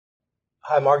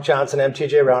Hi, Mark Johnson,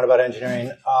 MTJ, Roundabout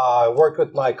Engineering. I worked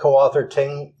with my co-author,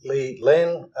 Ting-Lee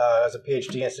Lin, as a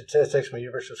PhD in statistics from the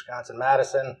University of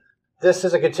Wisconsin-Madison. This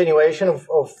is a continuation of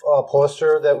a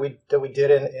poster that we did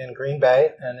in Green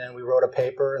Bay, and then we wrote a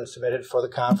paper and submitted for the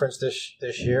conference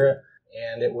this year,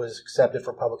 and it was accepted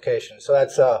for publication. So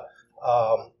that's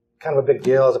kind of a big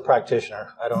deal as a practitioner.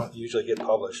 I don't usually get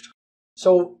published.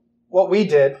 So what we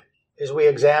did is we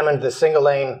examined the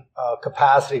single-lane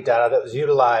capacity data that was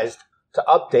utilized to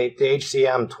update the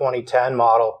HCM 2010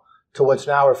 model to what's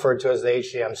now referred to as the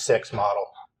HCM 6 model.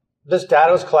 This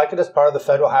data was collected as part of the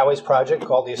Federal Highways project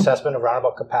called the Assessment of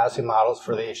Roundabout Capacity Models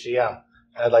for the HCM.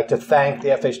 And I'd like to thank the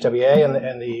FHWA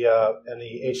and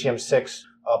the HCM 6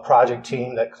 project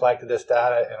team that collected this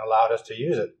data and allowed us to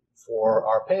use it for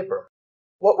our paper.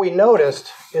 What we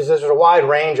noticed is there's a wide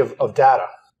range of data.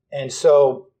 And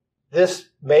so this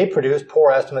may produce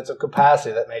poor estimates of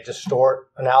capacity that may distort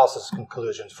analysis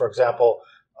conclusions. For example,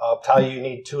 tell you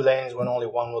need 2 lanes when only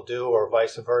 1 will do, or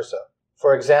vice versa.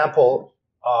 For example,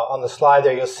 on the slide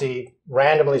there, you'll see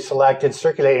randomly selected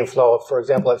circulating flow, for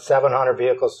example, at 700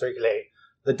 vehicles circulating.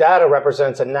 The data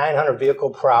represents a 900 vehicle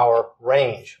per hour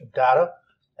range of data.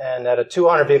 And at a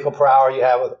 200 vehicle per hour, you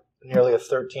have nearly a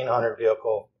 1,300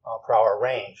 vehicle per hour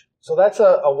range. So that's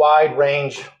a wide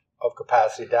range of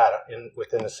capacity data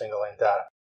within the single-lane data.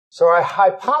 So our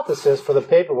hypothesis for the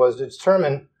paper was to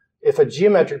determine if a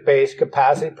geometric-based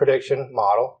capacity prediction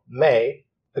model may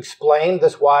explain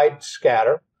this wide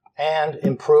scatter and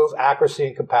improve accuracy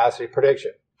and capacity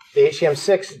prediction. The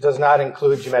HCM6 does not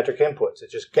include geometric inputs.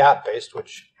 It's just gap-based,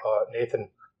 which Nathan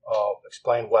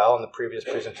explained well in the previous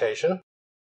presentation.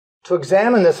 To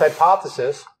examine this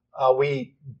hypothesis,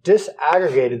 we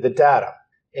disaggregated the data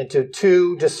into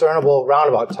 2 discernible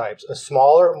roundabout types, a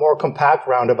smaller, more compact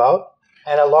roundabout,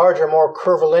 and a larger, more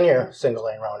curvilinear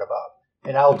single-lane roundabout.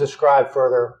 And I'll describe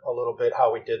further a little bit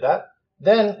how we did that.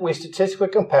 Then we statistically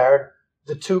compared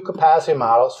the 2 capacity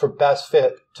models for best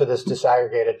fit to this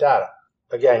disaggregated data,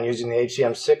 again, using the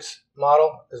HCM6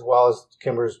 model as well as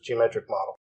Kimber's geometric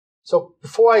model. So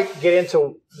before I get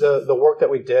into the work that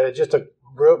we did, just a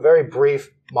very brief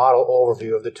model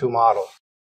overview of the 2 models.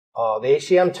 The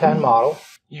HCM10 model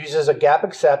uses a gap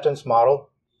acceptance model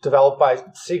developed by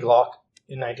Sieglock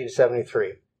in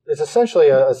 1973. It's essentially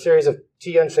a series of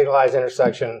T-unsignalized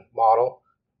intersection model.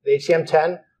 The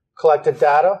HCM10 collected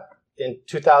data in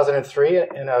 2003,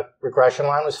 and a regression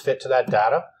line was fit to that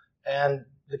data. And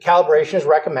the calibration is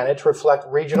recommended to reflect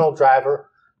regional driver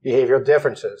behavioral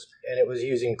differences. And it was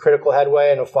using critical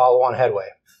headway and a follow-on headway.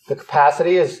 The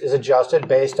capacity is adjusted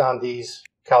based on these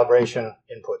calibration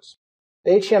inputs.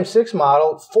 The HCM6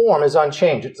 model form is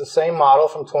unchanged. It's the same model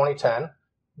from 2010.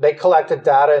 They collected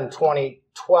data in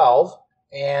 2012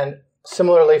 and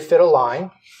similarly fit a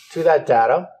line to that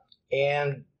data.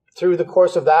 And through the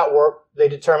course of that work, they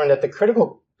determined that the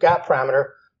critical gap parameter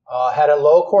had a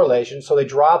low correlation, so they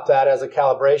dropped that as a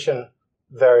calibration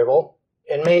variable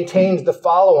and maintained the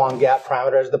follow-on gap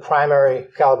parameter as the primary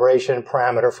calibration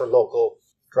parameter for local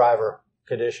driver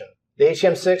condition. The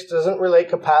HCM6 doesn't relate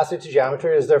capacity to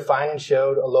geometry, as their findings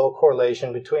showed a low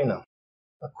correlation between them.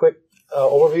 A quick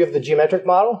overview of the geometric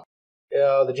model.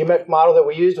 The geometric model that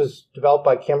we used was developed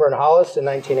by Kimber and Hollis in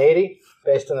 1980,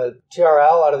 based on the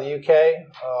TRL out of the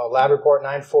UK, Lab Report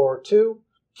 942.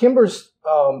 Kimber's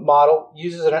model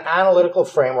uses an analytical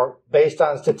framework based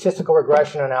on statistical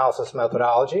regression analysis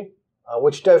methodology,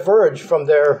 which diverge from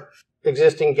their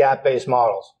existing gap-based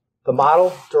models. The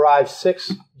model derives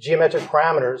 6 geometric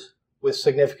parameters with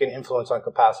significant influence on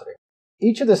capacity.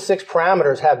 Each of the 6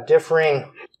 parameters have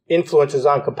differing influences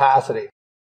on capacity.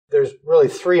 There's really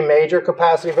 3 major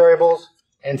capacity variables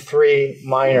and 3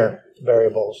 minor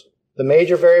variables. The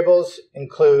major variables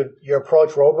include your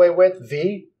approach roadway width,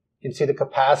 V. You can see the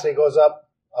capacity goes up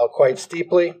quite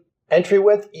steeply. Entry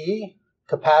width, E.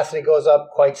 Capacity goes up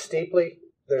quite steeply.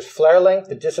 There's flare length,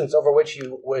 the distance over which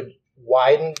you would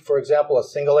widen, for example, a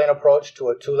single-lane approach to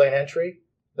a 2-lane entry.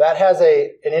 That has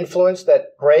an influence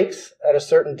that breaks at a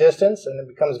certain distance and it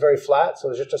becomes very flat. So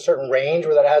there's just a certain range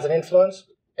where that has an influence.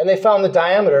 And they found the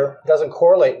diameter doesn't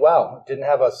correlate well. It didn't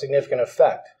have a significant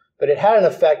effect. But it had an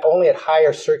effect only at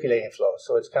higher circulating flow.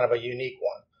 So it's kind of a unique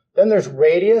one. Then there's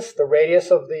radius, the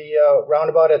radius of the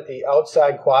roundabout at the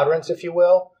outside quadrants, if you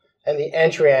will, and the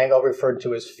entry angle referred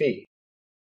to as phi.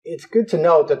 It's good to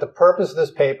note that the purpose of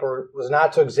this paper was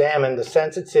not to examine the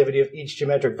sensitivity of each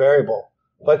geometric variable,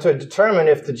 but to determine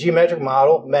if the geometric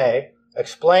model may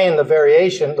explain the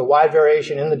variation, the wide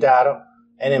variation in the data,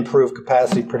 and improve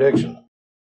capacity prediction.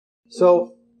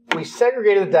 So we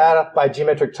segregated the data by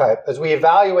geometric type. As we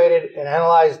evaluated and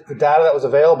analyzed the data that was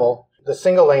available, the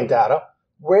single lane data,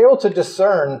 we're able to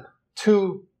discern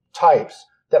two types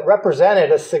that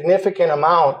represented a significant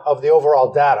amount of the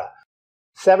overall data.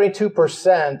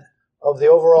 72% of the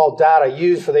overall data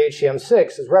used for the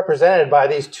HCM6 is represented by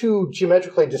these two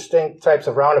geometrically distinct types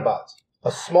of roundabouts.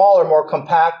 A smaller, more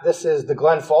compact, this is the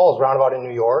Glen Falls roundabout in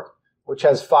New York, which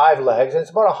has 5 legs, and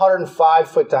it's about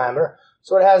 105-foot diameter,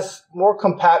 so it has more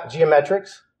compact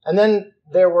geometrics. And then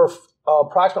there were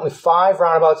approximately 5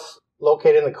 roundabouts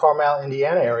located in the Carmel,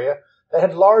 Indiana area that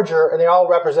had larger, and they all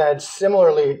represented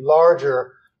similarly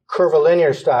larger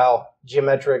curvilinear style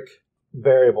geometric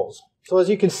variables. So as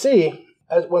you can see,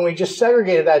 when we just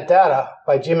segregated that data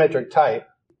by geometric type,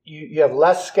 you have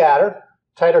less scatter,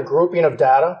 tighter grouping of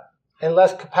data, and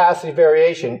less capacity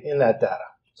variation in that data.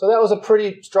 So that was a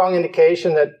pretty strong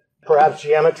indication that perhaps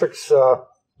geometrics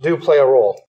do play a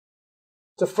role.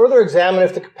 To further examine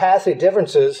if the capacity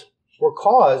differences were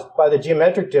caused by the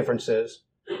geometric differences,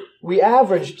 we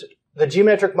averaged the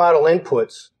geometric model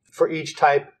inputs for each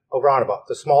type of roundabout,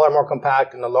 the smaller, more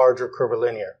compact, and the larger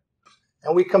curvilinear.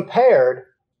 And we compared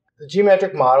the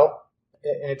geometric model,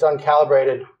 and it's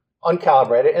uncalibrated,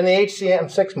 and the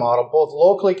HCM6 model, both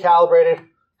locally calibrated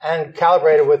and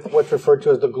calibrated with what's referred to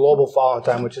as the global follow-on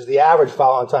time, which is the average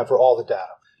follow-on time for all the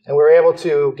data. And we were able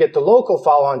to get the local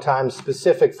follow-on time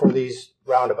specific for these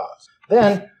roundabouts.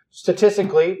 Then,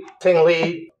 statistically,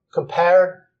 Ting-Li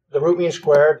compared the root mean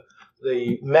squared,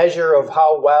 the measure of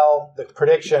how well the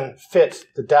prediction fits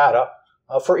the data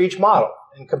for each model,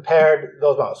 and compared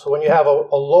those models. So when you have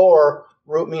a lower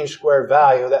root mean squared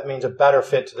value, that means a better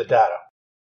fit to the data.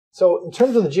 So in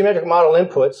terms of the geometric model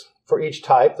inputs for each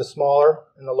type, the smaller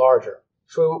and the larger.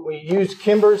 So we used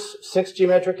Kimber's 6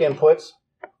 geometric inputs,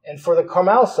 and for the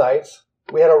Carmel sites,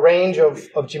 we had a range of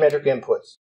geometric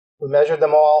inputs. We measured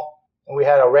them all, and we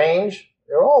had a range.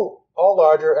 They're all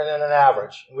larger, and then an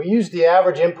average. We used the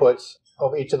average inputs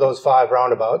of each of those 5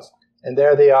 roundabouts, and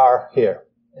there they are here.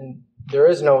 And there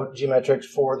is no geometrics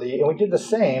and we did the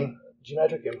same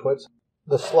geometric inputs.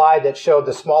 The slide that showed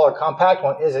the smaller compact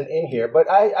one isn't in here, but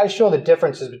I show the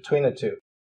differences between the two.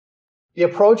 The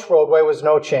approach roadway was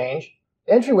no change.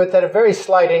 Entry width had a very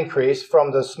slight increase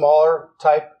from the smaller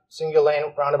type single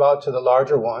lane roundabout to the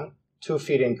larger one, 2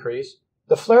 feet increase.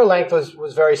 The flare length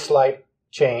was very slight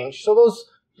change. So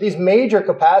these major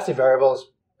capacity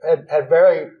variables had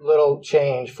very little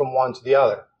change from one to the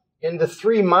other. In the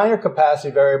 3 minor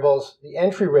capacity variables, the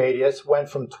entry radius went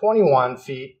from 21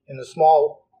 feet in the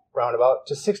small roundabout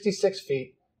to 66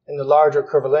 feet in the larger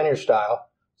curvilinear style.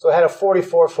 So it had a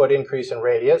 44-foot increase in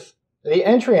radius. The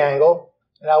entry angle,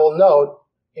 and I will note,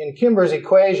 in Kimber's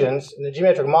equations, in the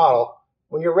geometric model,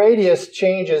 when your radius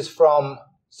changes from,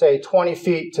 say, 20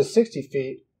 feet to 60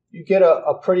 feet, you get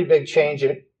a pretty big change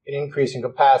in increase in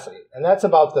capacity. And that's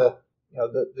about the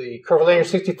curvilinear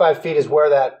 65 feet is where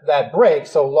that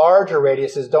breaks, so larger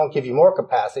radiuses don't give you more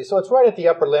capacity. So it's right at the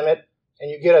upper limit,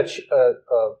 and you get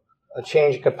a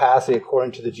change in capacity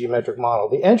according to the geometric model.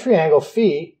 The entry angle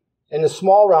phi in the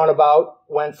small roundabout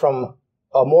went from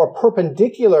a more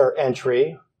perpendicular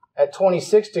entry at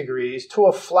 26 degrees to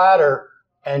a flatter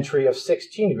entry of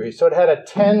 16 degrees. So it had a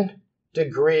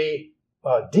 10-degree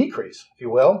decrease, if you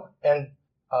will. And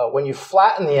when you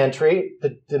flatten the entry,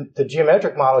 the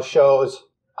geometric model shows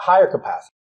higher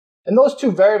capacity. And those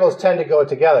two variables tend to go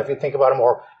together. If you think about a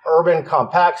more urban,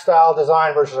 compact style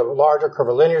design versus a larger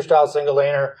curvilinear style single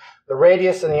laner, the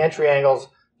radius and the entry angles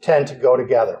tend to go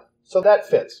together. So that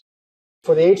fits.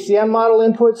 For the HCM model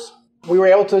inputs, we were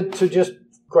able to just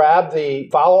grab the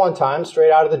follow-on time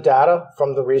straight out of the data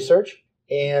from the research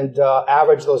and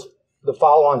average the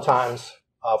follow-on times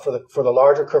for the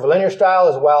larger curvilinear style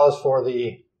as well as for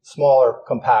the smaller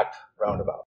compact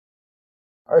roundabout.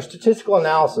 Our statistical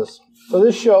analysis. So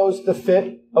this shows the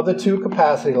fit of the 2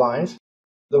 capacity lines.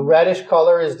 The reddish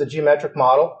color is the geometric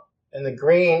model, and the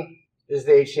green is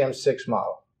the HCM6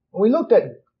 model. We looked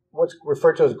at what's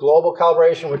referred to as global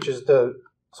calibration, which is the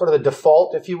sort of the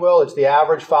default, if you will. It's the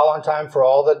average follow-on time for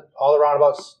all the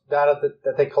roundabouts data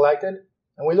that they collected.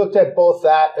 And we looked at both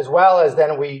that as well as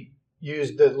then we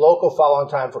used the local follow-on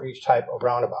time for each type of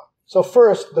roundabout. So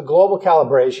first, the global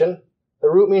calibration. The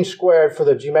root mean squared for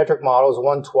the geometric model is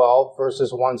 112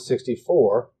 versus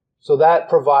 164. So that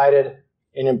provided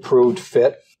an improved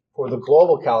fit for the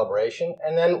global calibration.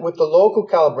 And then with the local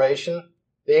calibration,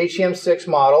 the HCM6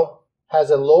 model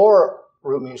has a lower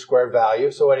root mean squared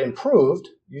value, so it improved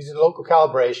using the local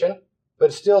calibration, but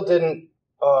it still didn't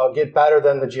get better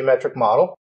than the geometric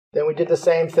model. Then we did the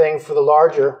same thing for the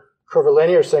larger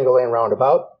curvilinear single lane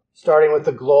roundabout. Starting with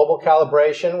the global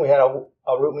calibration, we had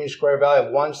a root mean square value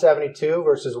of 172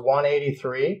 versus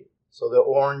 183. So the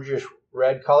orangish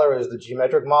red color is the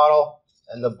geometric model,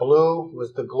 and the blue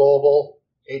was the global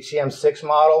HCM6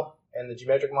 model and the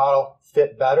geometric model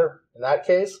fit better in that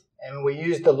case. And we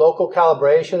used the local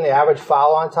calibration, the average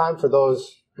follow-on time for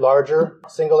those larger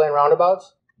single-lane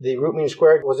roundabouts. The root mean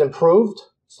squared was improved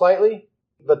slightly,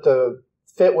 but the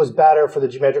fit was better for the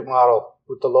geometric model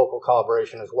with the local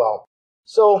calibration as well.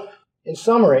 So, in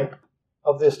summary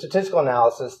of the statistical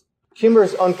analysis,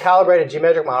 Kimber's uncalibrated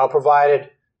geometric model provided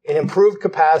an improved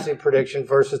capacity prediction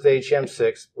versus the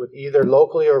HCM6 with either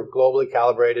locally or globally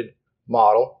calibrated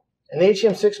model. And the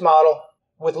HCM6 model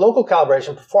with local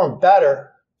calibration performed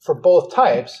better for both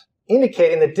types,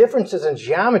 indicating the differences in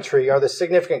geometry are the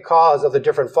significant cause of the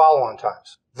different follow-on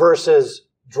times versus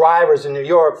drivers in New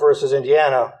York versus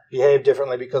Indiana behave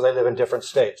differently because they live in different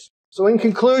states. So in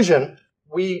conclusion,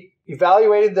 we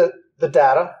evaluated the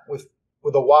data with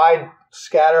a wide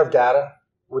scatter of data,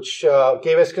 which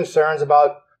gave us concerns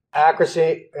about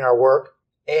accuracy in our work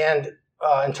and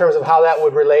in terms of how that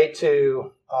would relate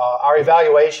to our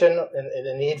evaluation and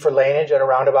the need for laneage at a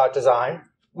roundabout design.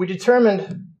 We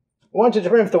wanted to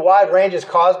determine if the wide range is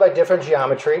caused by different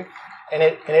geometry, and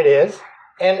it is,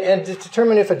 and to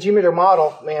determine if a geometric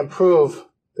model may improve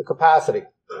the capacity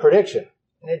prediction,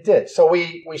 and it did. So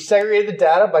we segregated the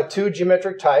data by two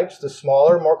geometric types, the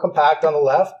smaller, more compact on the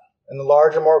left, and the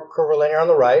larger, more curvilinear on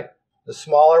the right. The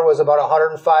smaller was about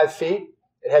 105 feet.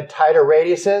 It had tighter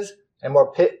radiuses and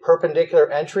more perpendicular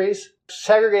entries.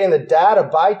 Segregating the data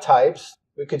by types,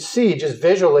 we could see just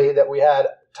visually that we had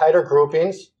tighter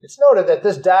groupings. It's noted that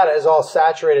this data is all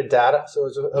saturated data, so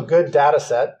it's a good data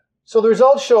set. So the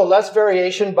results show less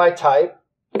variation by type.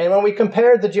 And when we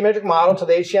compared the geometric model to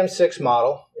the HCM6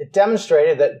 model, it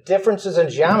demonstrated that differences in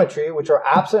geometry, which are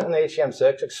absent in the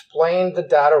HCM6, explained the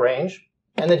data range.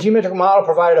 And the geometric model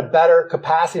provided a better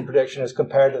capacity prediction as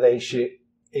compared to the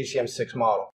HCM6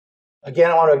 model.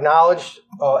 Again, I want to acknowledge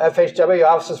FHW,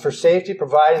 Offices for Safety,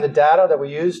 providing the data that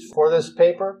we used for this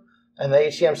paper, and the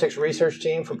HCM6 research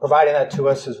team for providing that to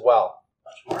us as well.